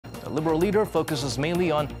The Liberal leader focuses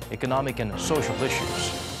mainly on economic and social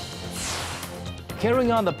issues.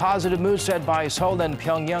 Carrying on the positive mood set by Seoul and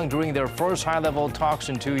Pyongyang during their first high-level talks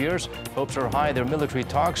in 2 years, hopes are high their military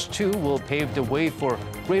talks, too, will pave the way for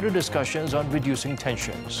greater discussions on reducing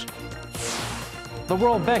tensions. The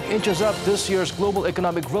World Bank inches up this year's global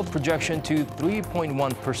economic growth projection to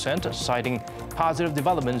 3.1%, citing positive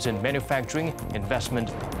developments in manufacturing,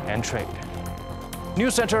 investment, and trade.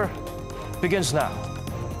 News Center begins now.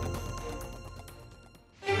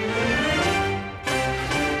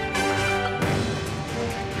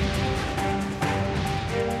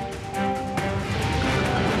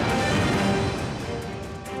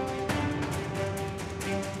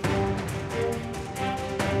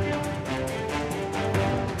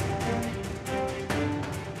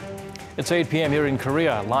 It's 8 p.m. here in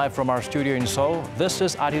Korea, live from our studio in Seoul. This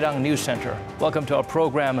is Arirang News Center. Welcome to our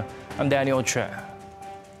program. I'm Daniel Che.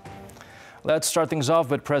 Let's start things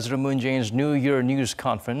off with President Moon Jae-in's New Year news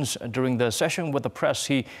conference. During the session with the press,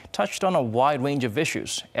 he touched on a wide range of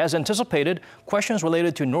issues. As anticipated, questions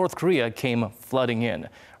related to North Korea came flooding in.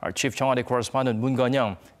 Our chief Cheongwon correspondent Moon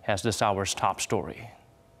Gun-young has this hour's top story.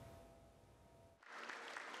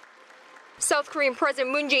 South Korean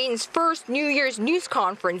President Moon Jae-in's first New Year's news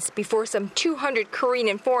conference before some 200 Korean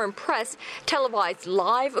and foreign press televised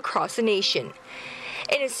live across the nation.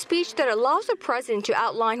 In a speech that allows the president to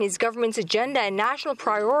outline his government's agenda and national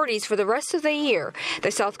priorities for the rest of the year, the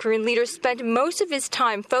South Korean leader spent most of his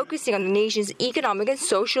time focusing on the nation's economic and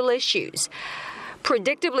social issues.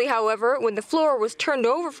 Predictably, however, when the floor was turned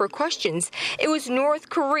over for questions, it was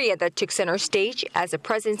North Korea that took center stage as the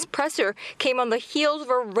president's presser came on the heels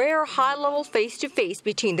of a rare high-level face-to-face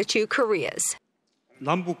between the two Koreas.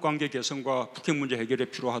 남북 관계 개선과 북핵 문제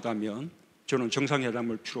해결이 필요하다면 저는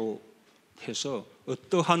정상회담을 필요해서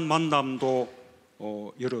어떠한 만남도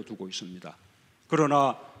열어두고 있습니다.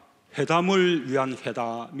 그러나 회담을 위한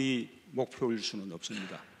회담이 목표일 수는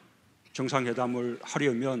없습니다. 정상회담을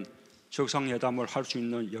하려면 정상회담을 할 수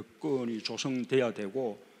있는 여건이 조성돼야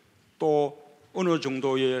되고 또 어느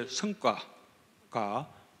정도의 성과가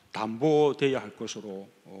담보돼야 할 것으로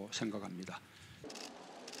생각합니다.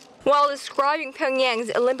 While describing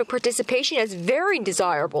Pyongyang's Olympic participation as very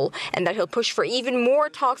desirable and that he'll push for even more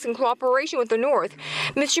talks and cooperation with the North,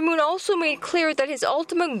 Mr. Moon also made clear that his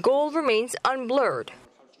ultimate goal remains unblurred.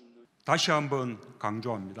 다시 한번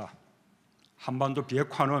강조합니다. 한반도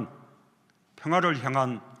비핵화는 평화를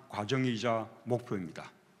향한 과정이자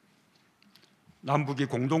목표입니다. 남북이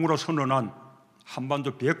공동으로 선언한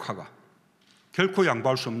한반도 비핵화가 결코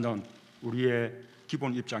양보할 수 없는 우리의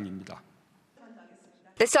기본 입장입니다.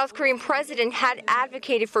 The South Korean president had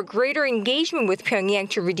advocated for greater engagement with Pyongyang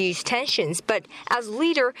to reduce tensions, but as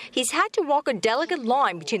leader, he's had to walk a delicate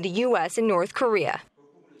line between the U.S. and North Korea.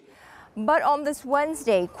 But on this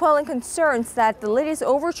Wednesday, quelling concerns that the latest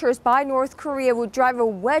overtures by North Korea would drive a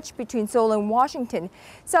wedge between Seoul and Washington,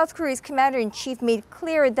 South Korea's commander-in-chief made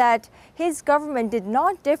clear that his government did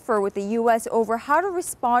not differ with the U.S. over how to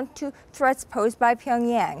respond to threats posed by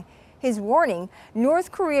Pyongyang. His warning,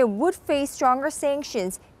 North Korea would face stronger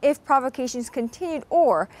sanctions if provocations continued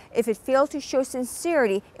or if it failed to show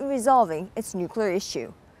sincerity in resolving its nuclear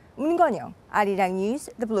issue. Moon Gun-young, Arirang News,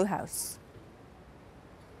 The Blue House.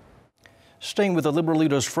 Staying with the Liberal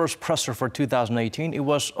leader's first presser for 2018, it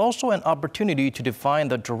was also an opportunity to define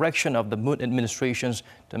the direction of the Moon administration's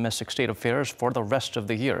domestic state affairs for the rest of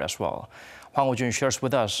the year as well. Hwang Ho-jun shares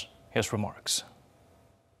with us his remarks.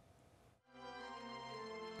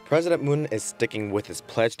 President Moon is sticking with his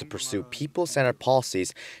pledge to pursue people-centered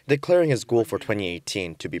policies, declaring his goal for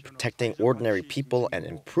 2018 to be protecting ordinary people and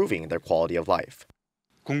improving their quality of life.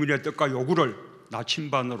 국민의 뜻과 요구를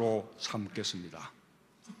나침반으로 삼겠습니다.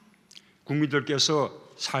 국민들께서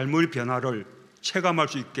삶의 변화를 체감할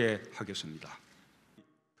수 있게 하겠습니다.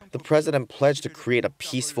 The president pledged to create a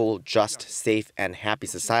peaceful, just, safe, and happy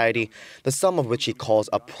society, the sum of which he calls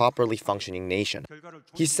a properly functioning nation.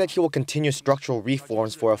 He said he will continue structural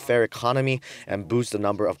reforms for a fair economy and boost the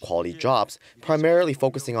number of quality jobs, primarily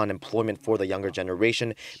focusing on employment for the younger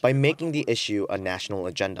generation by making the issue a national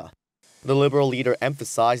agenda. The Liberal leader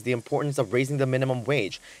emphasized the importance of raising the minimum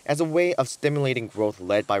wage as a way of stimulating growth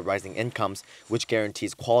led by rising incomes, which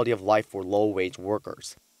guarantees quality of life for low-wage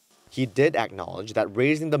workers. He did acknowledge that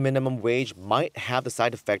raising the minimum wage might have the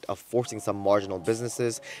side effect of forcing some marginal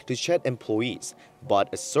businesses to shed employees, but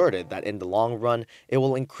asserted that in the long run, it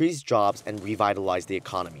will increase jobs and revitalize the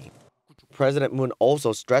economy. President Moon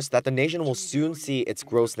also stressed that the nation will soon see its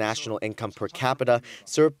gross national income per capita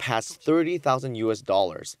surpass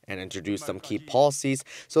 $30,000 and introduce some key policies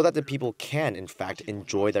so that the people can, in fact,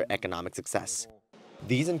 enjoy their economic success.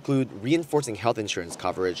 These include reinforcing health insurance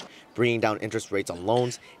coverage, bringing down interest rates on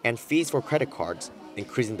loans and fees for credit cards,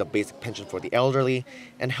 increasing the basic pension for the elderly,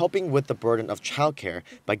 and helping with the burden of childcare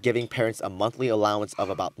by giving parents a monthly allowance of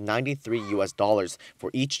about $93 for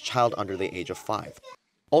each child under the age of 5.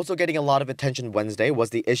 Also getting a lot of attention Wednesday was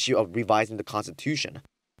the issue of revising the Constitution.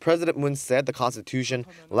 President Moon said the Constitution,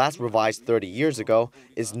 last revised 30 years ago,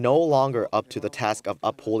 is no longer up to the task of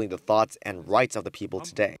upholding the thoughts and rights of the people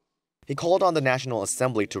today. He called on the National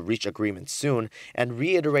Assembly to reach agreement soon and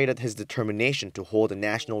reiterated his determination to hold a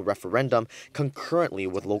national referendum concurrently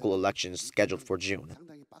with local elections scheduled for June.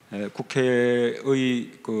 국회의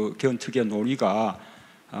개헌 특위의 논의가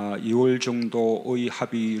 2월 정도의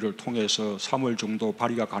합의를 통해서 3월 정도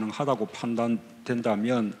발의가 가능하다고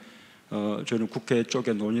판단된다면 저는 국회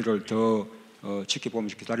쪽의 논의를 더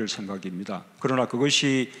지켜보면서 기다릴 생각입니다. 그러나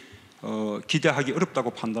그것이 기대하기 어렵다고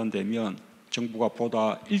판단되면 정부가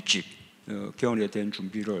보다 일찍 개헌에 대한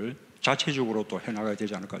준비를 자체적으로 또 해나가야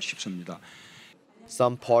되지 않을까 싶습니다.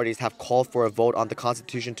 Some parties have called for a vote on the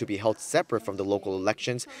Constitution to be held separate from the local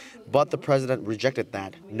elections, but the president rejected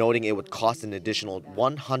that, noting it would cost an additional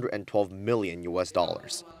 $112 million.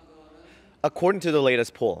 According to the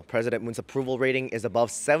latest poll, President Moon's approval rating is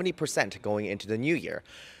above 70% going into the new year.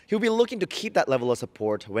 He'll be looking to keep that level of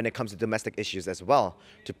support when it comes to domestic issues as well,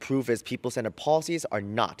 to prove his people-centered policies are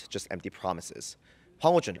not just empty promises.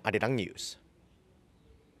 PyeongChang, Arirang News.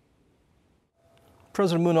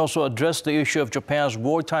 President Moon also addressed the issue of Japan's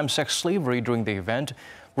wartime sex slavery during the event.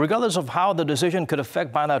 Regardless of how the decision could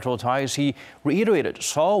affect bilateral ties, he reiterated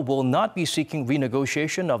Seoul will not be seeking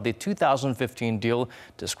renegotiation of the 2015 deal,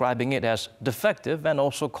 describing it as defective, and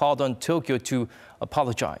also called on Tokyo to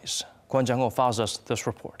apologize. Kwon Jang-ho files us this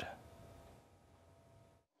report.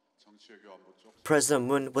 President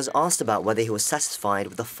Moon was asked about whether he was satisfied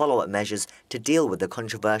with the follow-up measures to deal with the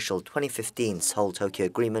controversial 2015 Seoul-Tokyo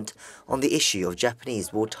Agreement on the issue of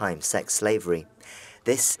Japanese wartime sex slavery.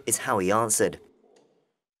 This is how he answered.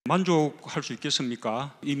 만족할 수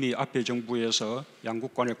있겠습니까? 이미 앞에 정부에서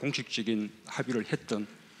양국 간의 공식적인 합의를 했던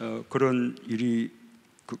그런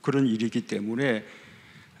일이기 때문에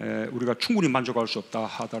우리가 충분히 만족할 수 없다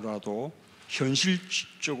하더라도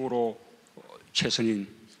현실적으로 최선인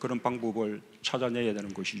그런 방법을 찾아내야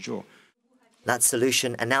되는 것이죠. That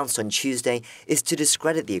solution, announced on Tuesday, is to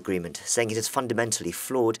discredit the agreement, saying it is fundamentally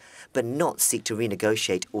flawed, but not seek to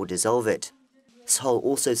renegotiate or dissolve it. Seoul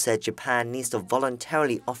also said Japan needs to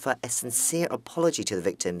voluntarily offer a sincere apology to the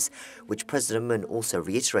victims, which President Moon also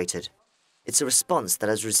reiterated. It's a response that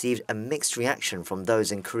has received a mixed reaction from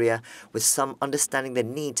those in Korea, with some understanding the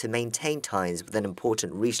need to maintain ties with an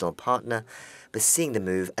important regional partner, but seeing the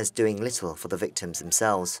move as doing little for the victims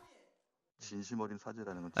themselves.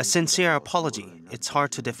 A sincere apology. It's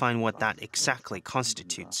hard to define what that exactly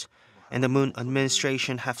constitutes. And the Moon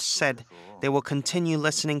administration have said they will continue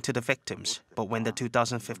listening to the victims, but when the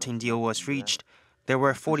 2015 deal was reached, there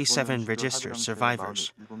were 47 registered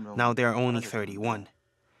survivors. Now there are only 31.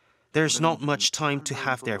 There's not much time to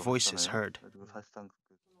have their voices heard.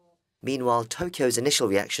 Meanwhile, Tokyo's initial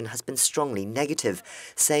reaction has been strongly negative,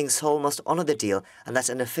 saying Seoul must honor the deal and that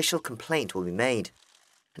an official complaint will be made.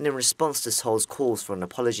 And in response to Seoul's calls for an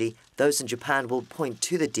apology, those in Japan will point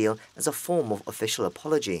to the deal as a form of official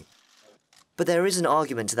apology. But there is an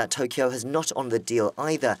argument that Tokyo has not honored the deal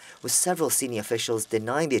either, with several senior officials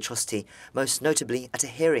denying the atrocity, most notably at a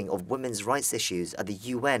hearing of women's rights issues at the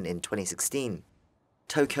UN in 2016.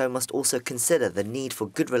 Tokyo must also consider the need for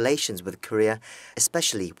good relations with Korea,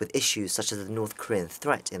 especially with issues such as the North Korean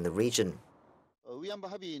threat in the region.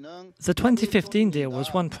 The 2015 deal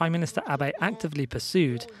was one Prime Minister Abe actively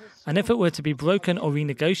pursued, and if it were to be broken or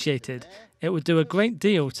renegotiated, it would do a great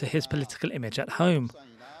deal to his political image at home.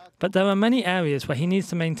 But there are many areas where he needs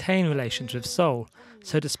to maintain relations with Seoul,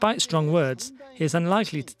 so despite strong words, he is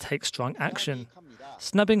unlikely to take strong action.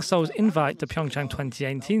 Snubbing Seoul's invite to PyeongChang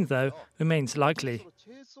 2018, though, remains likely.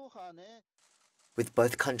 With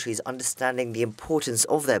both countries understanding the importance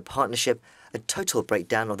of their partnership, a total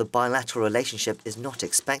breakdown of the bilateral relationship is not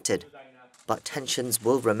expected. But tensions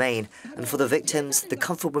will remain, and for the victims, the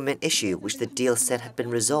comfort women issue, which the deal said had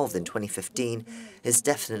been resolved in 2015, is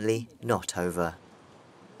definitely not over.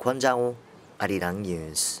 Kwon Jang-ho, Arirang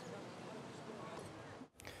News.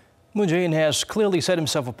 Moon Jae-in has clearly set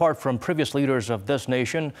himself apart from previous leaders of this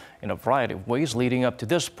nation in a variety of ways leading up to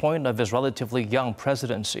this point of his relatively young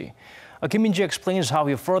presidency. Kim Min-ji explains how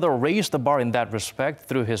he further raised the bar in that respect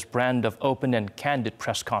through his brand of open and candid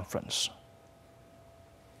press conference.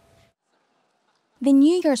 The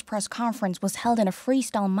New Year's press conference was held in a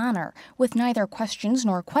freestyle manner, with neither questions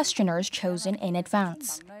nor questioners chosen in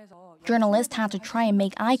advance. Journalists had to try and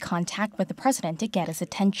make eye contact with the president to get his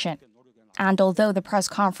attention. And although the press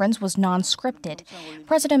conference was non-scripted,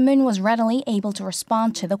 President Moon was readily able to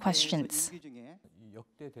respond to the questions.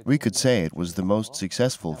 We could say it was the most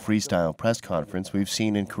successful freestyle press conference we've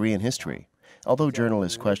seen in Korean history. Although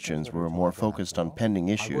journalists' questions were more focused on pending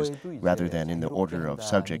issues rather than in the order of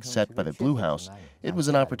subjects set by the Blue House, it was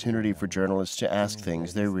an opportunity for journalists to ask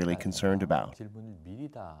things they're really concerned about.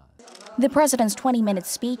 The president's 20-minute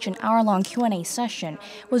speech and hour-long Q&A session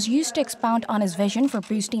was used to expound on his vision for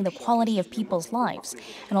boosting the quality of people's lives,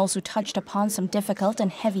 and also touched upon some difficult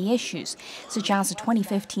and heavy issues, such as the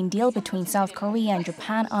 2015 deal between South Korea and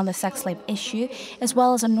Japan on the sex slave issue, as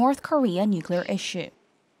well as a North Korea nuclear issue.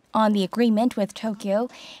 On the agreement with Tokyo,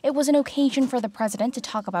 it was an occasion for the president to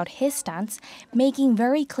talk about his stance, making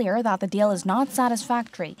very clear that the deal is not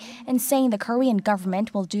satisfactory and saying the Korean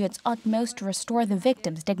government will do its utmost to restore the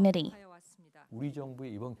victims' dignity.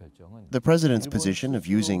 The president's position of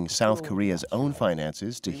using South Korea's own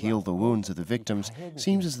finances to heal the wounds of the victims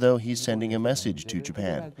seems as though he's sending a message to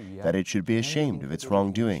Japan that it should be ashamed of its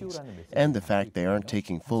wrongdoings and the fact they aren't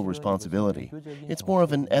taking full responsibility. It's more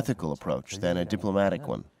of an ethical approach than a diplomatic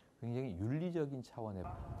one.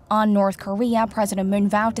 On North Korea, President Moon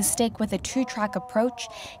vowed to stick with a two-track approach,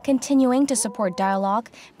 continuing to support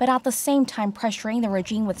dialogue, but at the same time pressuring the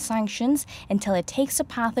regime with sanctions until it takes a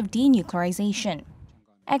path of denuclearization.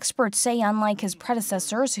 Experts say, unlike his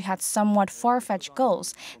predecessors who had somewhat far-fetched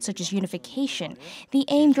goals, such as unification, the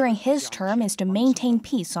aim during his term is to maintain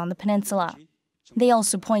peace on the peninsula. They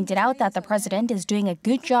also pointed out that the president is doing a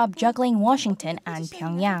good job juggling Washington and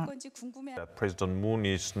Pyongyang. President Moon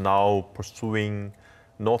is now pursuing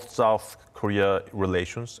North-South Korea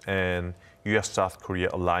relations and U.S.-South Korea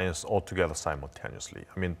alliance altogether simultaneously.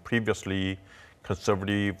 I mean, previously,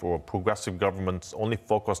 conservative or progressive governments only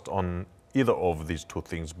focused on either of these two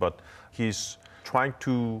things, but he's trying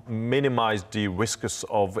to minimize the risks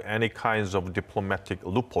of any kinds of diplomatic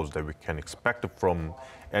loopholes that we can expect from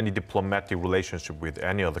any diplomatic relationship with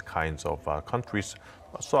any other kinds of countries.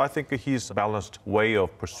 So I think his balanced way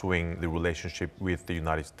of pursuing the relationship with the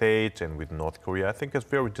United States and with North Korea, I think is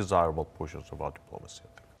very desirable portions of our diplomacy.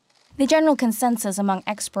 The general consensus among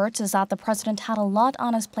experts is that the president had a lot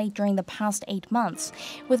on his plate during the past 8 months,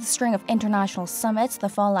 with a string of international summits, the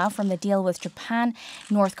fallout from the deal with Japan,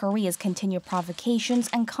 North Korea's continued provocations,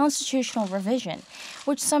 and constitutional revision,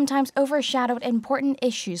 which sometimes overshadowed important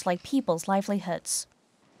issues like people's livelihoods.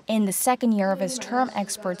 In the second year of his term,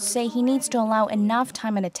 experts say he needs to allow enough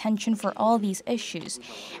time and attention for all these issues,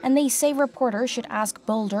 and they say reporters should ask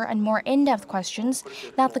bolder and more in-depth questions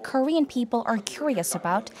that the Korean people are curious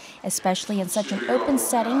about, especially in such an open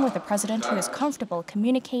setting with a president who is comfortable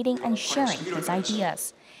communicating and sharing his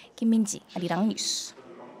ideas. Kim Min-ji, Arirang News.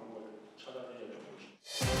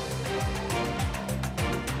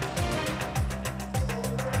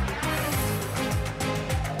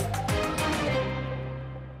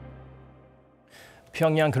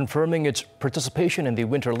 Pyongyang confirming its participation in the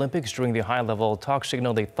Winter Olympics during the high-level talks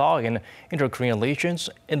signaled a thaw in inter-Korean relations.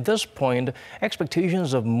 At this point,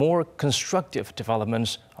 expectations of more constructive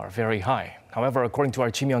developments are very high. However, according to our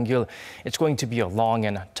Ji Myung-gil, it's going to be a long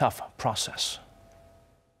and tough process.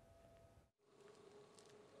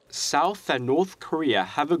 South and North Korea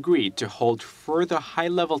have agreed to hold further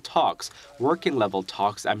high-level talks, working-level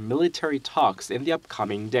talks, and military talks in the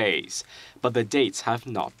upcoming days. But the dates have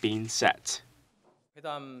not been set.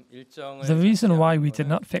 The reason why we did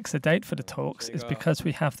not fix a date for the talks is because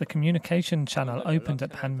we have the communication channel opened at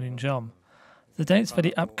Panmunjom. The dates for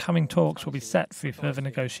the upcoming talks will be set through further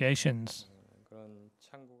negotiations.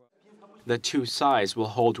 The two sides will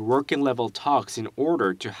hold working-level talks in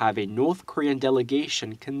order to have a North Korean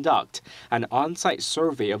delegation conduct an on-site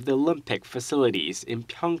survey of the Olympic facilities in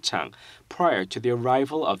PyeongChang prior to the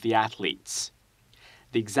arrival of the athletes.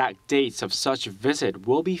 The exact dates of such visit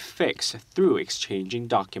will be fixed through exchanging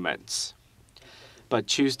documents. But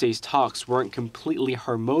Tuesday's talks weren't completely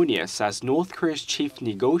harmonious as North Korea's chief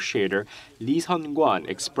negotiator Lee Sun-kwon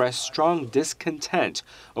expressed strong discontent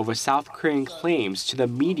over South Korean claims to the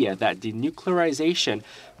media that denuclearization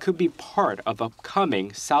could be part of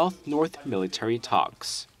upcoming South-North military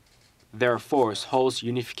talks. Therefore, Seoul's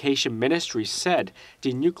unification ministry said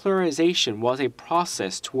denuclearization was a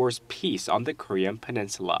process towards peace on the Korean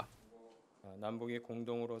peninsula.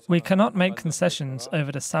 We cannot make concessions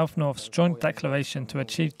over the South-North's joint declaration to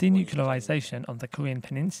achieve denuclearization on the Korean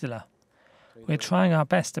peninsula. We're trying our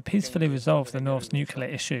best to peacefully resolve the North's nuclear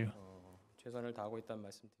issue.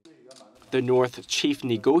 The North chief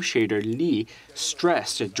negotiator Lee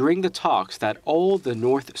stressed during the talks that all the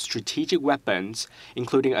North strategic weapons,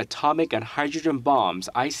 including atomic and hydrogen bombs,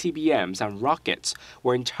 ICBMs, and rockets,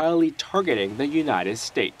 were entirely targeting the United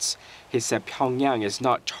States. He said Pyongyang is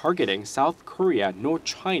not targeting South Korea, nor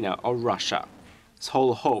China or Russia.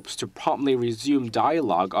 Seoul hopes to promptly resume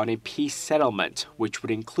dialogue on a peace settlement, which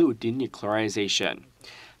would include denuclearization.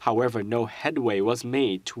 However, no headway was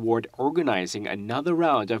made toward organizing another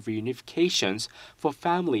round of reunifications for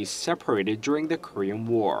families separated during the Korean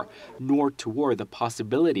War, nor toward the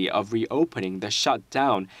possibility of reopening the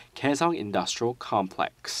shut-down Kaesong Industrial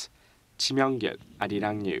Complex. Kim Young-gyun,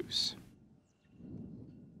 Arirang News.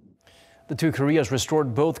 The two Koreas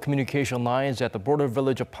restored both communication lines at the border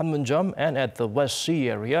village of Panmunjom and at the West Sea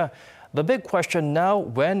area. The big question now,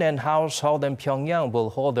 when and how Seoul and Pyongyang will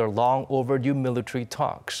hold their long overdue military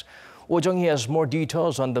talks. Oh Jung-hee has more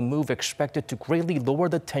details on the move expected to greatly lower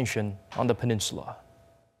the tension on the peninsula.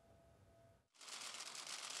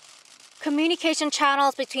 Communication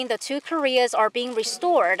channels between the two Koreas are being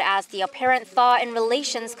restored as the apparent thaw in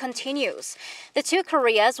relations continues. The two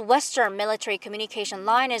Koreas' Western military communication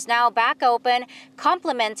line is now back open,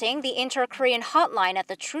 complementing the inter-Korean hotline at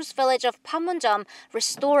the truce village of Panmunjom,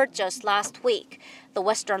 restored just last week. The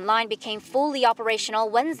Western line became fully operational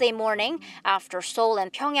Wednesday morning after Seoul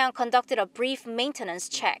and Pyongyang conducted a brief maintenance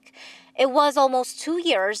check. It was almost 2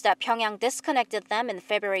 years that Pyongyang disconnected them in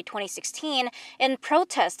February 2016 in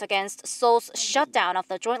protest against Seoul's shutdown of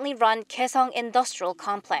the jointly run Kaesong Industrial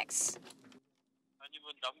Complex.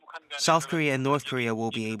 South Korea and North Korea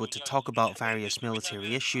will be able to talk about various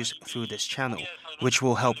military issues through this channel, which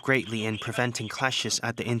will help greatly in preventing clashes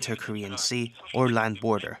at the inter-Korean Sea or land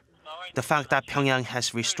border. The fact that Pyongyang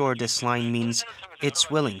has restored this line means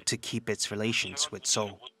it's willing to keep its relations with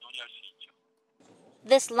Seoul.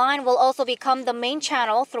 This line will also become the main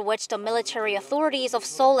channel through which the military authorities of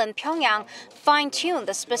Seoul and Pyongyang fine-tune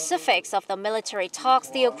the specifics of the military talks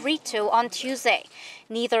they agreed to on Tuesday.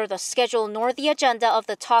 Neither the schedule nor the agenda of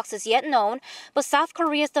the talks is yet known, but South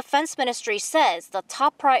Korea's defense ministry says the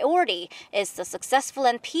top priority is the successful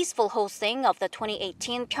and peaceful hosting of the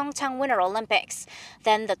 2018 PyeongChang Winter Olympics.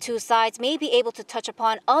 Then the two sides may be able to touch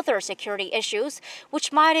upon other security issues,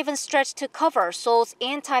 which might even stretch to cover Seoul's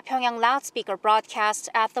anti-Pyongyang loudspeaker broadcast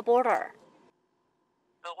at the border.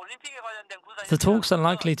 The talks are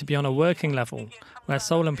likely to be on a working level, where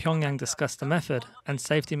Seoul and Pyongyang discuss the method and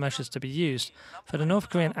safety measures to be used for the North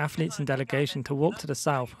Korean athletes and delegation to walk to the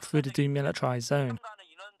south through the demilitarized zone.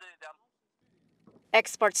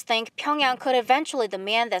 Experts think Pyongyang could eventually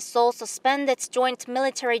demand that Seoul suspend its joint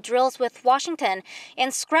military drills with Washington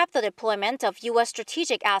and scrap the deployment of U.S.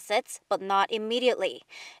 strategic assets, but not immediately.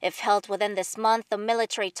 If held within this month, the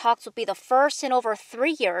military talks would be the first in over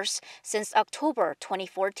 3 years since October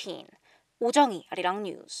 2014. Oh Jung-hee, Arirang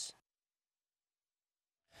News.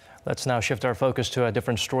 Let's now shift our focus to a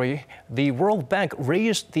different story. The World Bank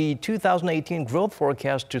raised the 2018 growth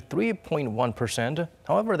forecast to 3.1%.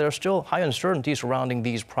 However, there are still high uncertainty surrounding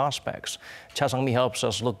these prospects. Cha Sang-mi helps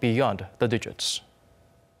us look beyond the digits.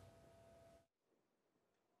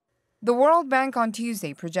 The World Bank on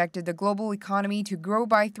Tuesday projected the global economy to grow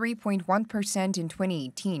by 3.1% in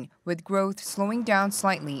 2018, with growth slowing down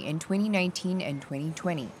slightly in 2019 and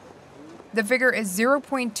 2020. The figure is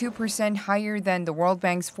 0.2% higher than the World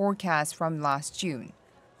Bank's forecast from last June.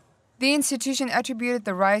 The institution attributed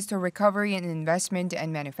the rise to a recovery in investment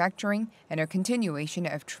and manufacturing and a continuation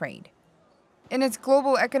of trade. In its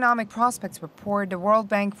Global Economic Prospects report, the World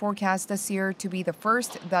Bank forecast this year to be the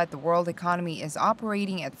first that the world economy is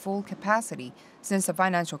operating at full capacity since the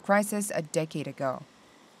financial crisis a decade ago.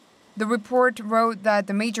 The report wrote that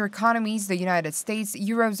the major economies, the United States,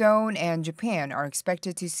 Eurozone, and Japan, are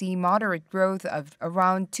expected to see moderate growth of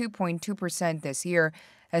around 2.2% this year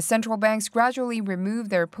as central banks gradually remove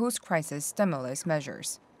their post-crisis stimulus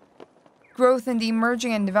measures. Growth in the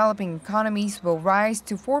emerging and developing economies will rise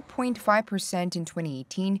to 4.5% in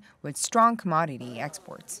 2018 with strong commodity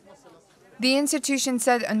exports. The institution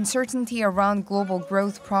said uncertainty around global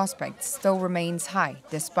growth prospects still remains high,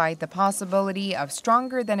 despite the possibility of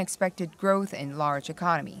stronger than expected growth in large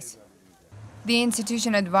economies. The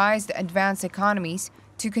institution advised advanced economies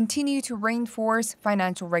to continue to reinforce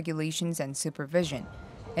financial regulations and supervision,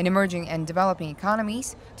 and emerging and developing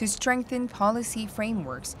economies to strengthen policy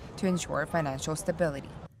frameworks to ensure financial stability.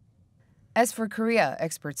 As for Korea,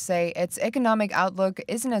 experts say its economic outlook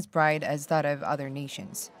isn't as bright as that of other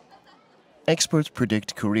nations. Experts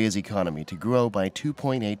predict Korea's economy to grow by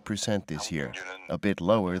 2.8% this year, a bit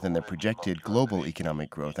lower than the projected global economic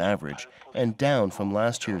growth average and down from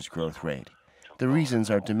last year's growth rate. The reasons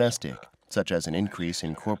are domestic. such as an increase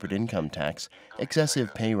in corporate income tax,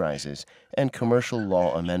 excessive pay rises, and commercial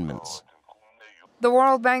law amendments. The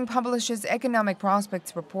World Bank publishes economic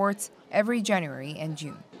prospects reports every January and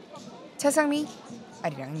June. 차상미,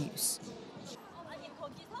 Arirang News.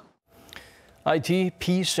 IT,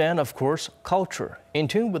 peace, and, of course, culture. In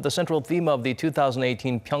tune with the central theme of the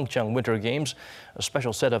 2018 PyeongChang Winter Games, a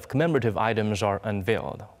special set of commemorative items are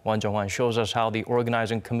unveiled. Jong-un shows us how the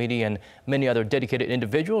organizing committee and many other dedicated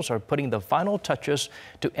individuals are putting the final touches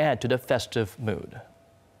to add to the festive mood.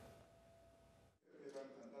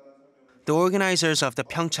 The organizers of the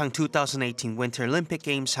PyeongChang 2018 Winter Olympic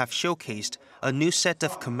Games have showcased a new set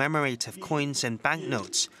of commemorative coins and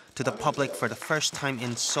banknotes to the public for the first time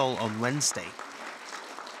in Seoul on Wednesday.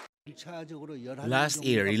 Last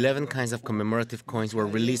year, 11 kinds of commemorative coins were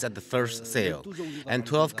released at the first sale and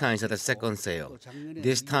 12 kinds at the second sale.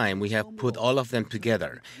 This time, we have put all of them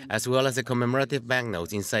together, as well as the commemorative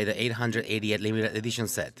banknotes inside the 888 limited edition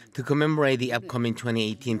set to commemorate the upcoming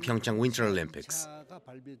 2018 PyeongChang Winter Olympics.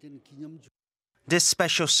 This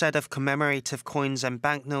special set of commemorative coins and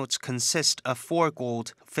banknotes consists of 4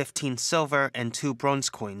 gold, 15 silver, and 2 bronze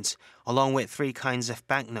coins, along with 3 kinds of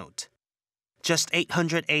banknote. Just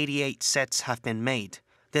 888 sets have been made.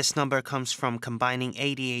 This number comes from combining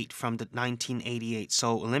 88 from the 1988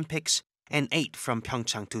 Seoul Olympics and 8 from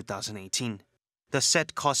PyeongChang 2018. The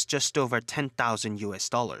set cost just over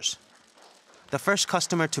 $10,000. The first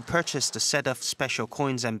customer to purchase the set of special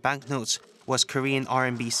coins and banknotes was Korean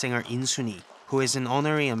R&B singer In-Suni, who is an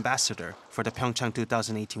honorary ambassador for the PyeongChang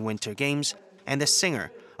 2018 Winter Games and the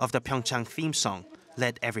singer of the PyeongChang theme song,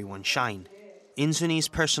 Let Everyone Shine. In-Suni's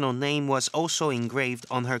personal name was also engraved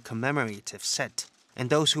on her commemorative set, and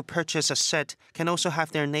those who purchase a set can also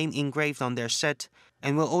have their name engraved on their set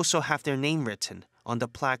and will also have their name written on the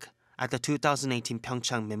plaque at the 2018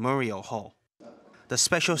 PyeongChang Memorial Hall. The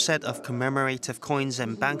special set of commemorative coins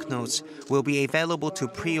and banknotes will be available to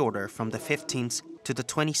pre-order from the 15th to the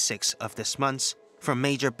 26th of this month from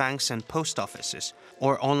major banks and post offices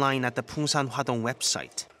or online at the Pungsan Hwadong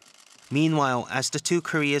website. Meanwhile, as the two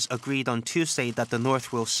Koreas agreed on Tuesday that the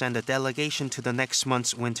North will send a delegation to the next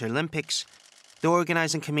month's Winter Olympics, the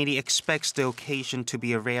organizing committee expects the occasion to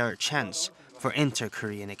be a rare chance for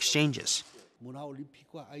inter-Korean exchanges.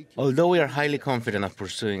 Although we are highly confident of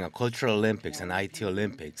pursuing a Cultural Olympics and IT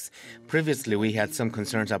Olympics, previously we had some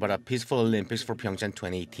concerns about a peaceful Olympics for PyeongChang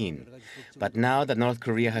 2018. But now that North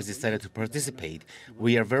Korea has decided to participate,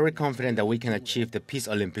 we are very confident that we can achieve the Peace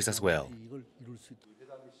Olympics as well.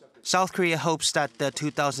 South Korea hopes that the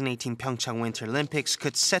 2018 PyeongChang Winter Olympics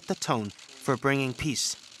could set the tone for bringing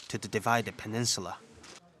peace to the divided peninsula.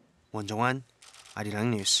 Jong-un,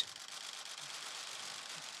 Arirang News.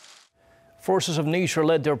 Forces of nature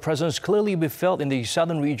let their presence clearly be felt in the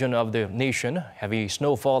southern region of the nation. Heavy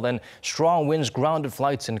snowfall and strong winds grounded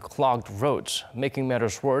flights and clogged roads. Making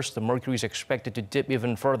matters worse, the mercury is expected to dip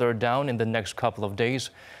even further down in the next couple of days.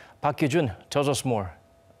 Park Hee-jun tells us more.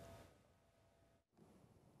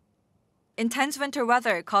 Intense winter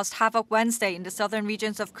weather caused havoc Wednesday in the southern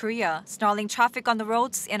regions of Korea, snarling traffic on the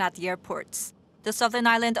roads and at the airports. The southern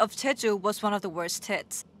island of Jeju was one of the worst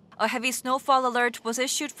hit. A heavy snowfall alert was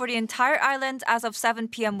issued for the entire island as of 7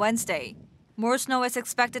 p.m. Wednesday. More snow is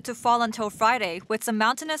expected to fall until Friday, with some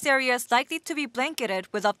mountainous areas likely to be blanketed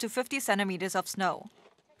with up to 50 centimeters of snow.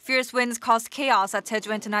 Fierce winds caused chaos at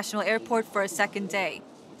Jeju International Airport for a second day.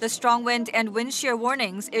 The strong wind and wind shear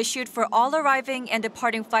warnings issued for all arriving and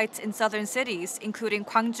departing flights in southern cities, including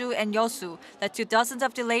Gwangju and Yeosu, led to dozens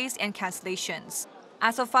of delays and cancellations.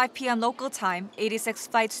 As of 5 p.m. local time, 86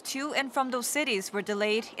 flights to and from those cities were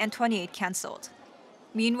delayed and 28 canceled.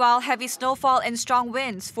 Meanwhile, heavy snowfall and strong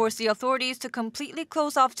winds forced the authorities to completely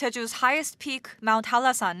close off Jeju's highest peak, Mount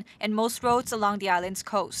Hallasan, and most roads along the island's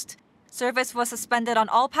coast. Service was suspended on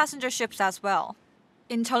all passenger ships as well.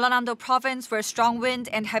 In Jeollanam-do province, where strong wind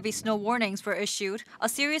and heavy snow warnings were issued, a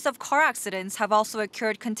series of car accidents have also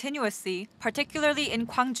occurred continuously, particularly in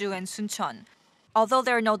Gwangju and Suncheon. Although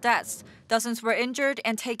there are no deaths, dozens were injured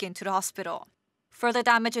and taken to the hospital. Further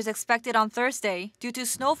damage is expected on Thursday due to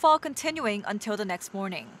snowfall continuing until the next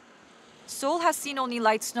morning. Seoul has seen only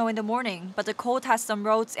light snow in the morning, but the cold has some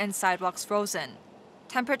roads and sidewalks frozen.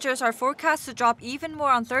 Temperatures are forecast to drop even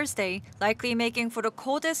more on Thursday, likely making for the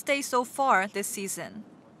coldest day so far this season.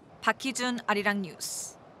 Park Hee-jun, Arirang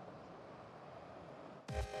News.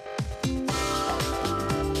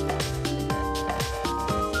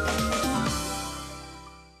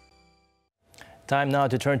 Time now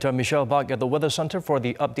to turn to Michelle Bach at the Weather Center for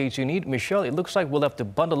the updates you need. Michelle, it looks like we'll have to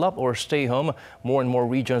bundle up or stay home. More and more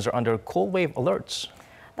regions are under cold wave alerts.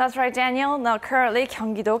 That's right, Daniel. Now, currently,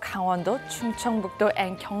 경기도, 강원도, 충청북도,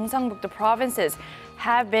 and 경상북도 provinces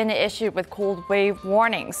have been issued with cold wave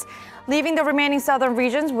warnings, leaving the remaining southern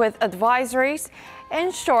regions with advisories.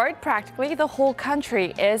 In short, practically the whole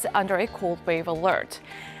country is under a cold wave alert.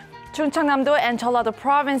 Chungcheongnam-do and Jeollado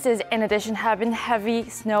provinces, in addition, have been heavy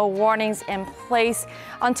snow warnings in place.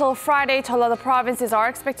 Until Friday, Jeollado provinces are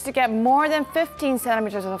expected to get more than 15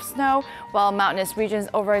 centimeters of snow, while mountainous regions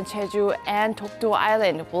over in Jeju and Dokdo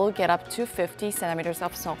Island will get up to 50 centimeters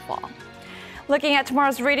of snowfall. Looking at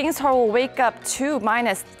tomorrow's readings, Seoul will wake up to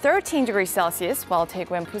minus 13 degrees Celsius, while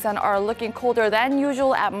Daegu and Busan are looking colder than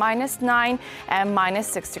usual at minus 9 and minus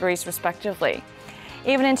 6 degrees respectively.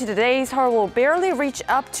 Even into today, Seoul will barely reach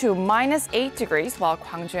up to minus 8 degrees, while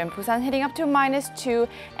Gwangju and Busan heading up to minus 2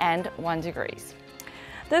 and 1 degrees.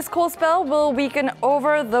 This cold spell will weaken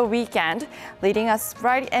over the weekend, leading us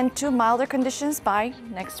right into milder conditions by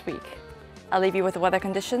next week. I'll leave you with the weather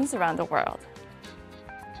conditions around the world.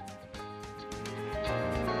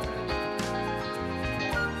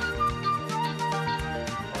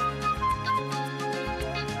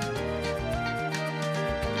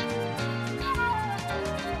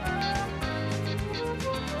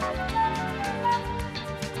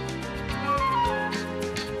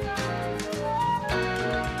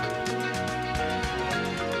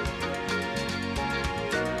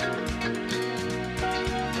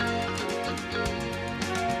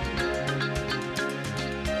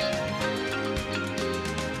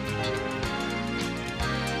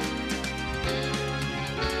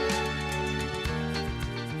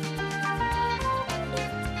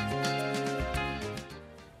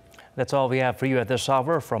 That's all we have for you at this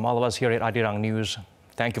hour. From all of us here at Arirang News,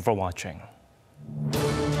 thank you for watching.